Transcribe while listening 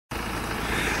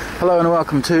Hello and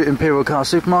welcome to Imperial Car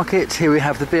Supermarket. Here we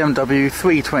have the Bmw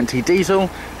 320 diesel.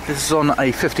 This is on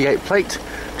a 58 plate.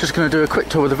 Just going to do a quick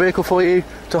tour of the vehicle for you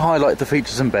to highlight the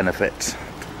features and benefits.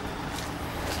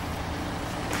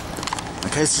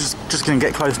 Okay, so just going to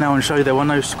get close now and show you there were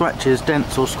no scratches,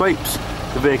 dents or scrapes.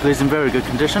 The vehicle is in very good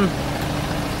condition.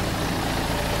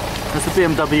 There's the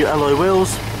BMW alloy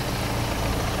wheels,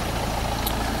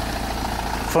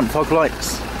 front fog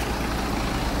lights.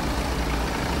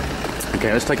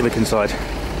 Okay, let's take a look inside.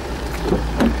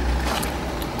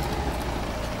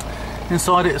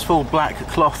 Inside it's full black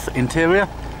cloth interior,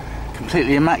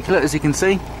 completely immaculate as you can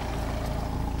see.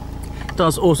 It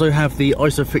does also have the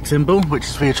ISOFIX symbol, which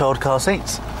is for your child car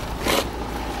seats.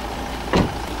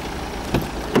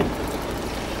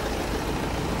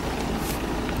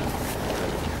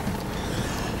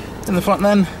 In the front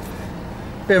then,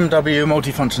 BMW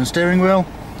multifunction steering wheel.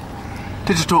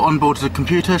 Digital onboard to the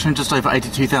computer, showing just over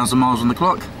 82,000 miles on the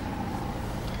clock.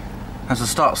 Has a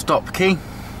start-stop key.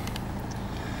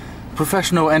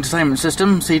 Professional entertainment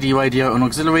system, CD radio and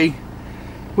auxiliary,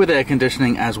 with air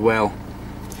conditioning as well.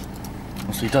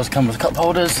 Also, it does come with cup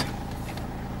holders.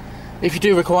 If you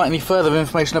do require any further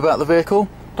information about the vehicle,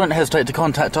 don't hesitate to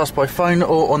contact us by phone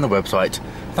or on the website.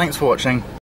 Thanks for watching.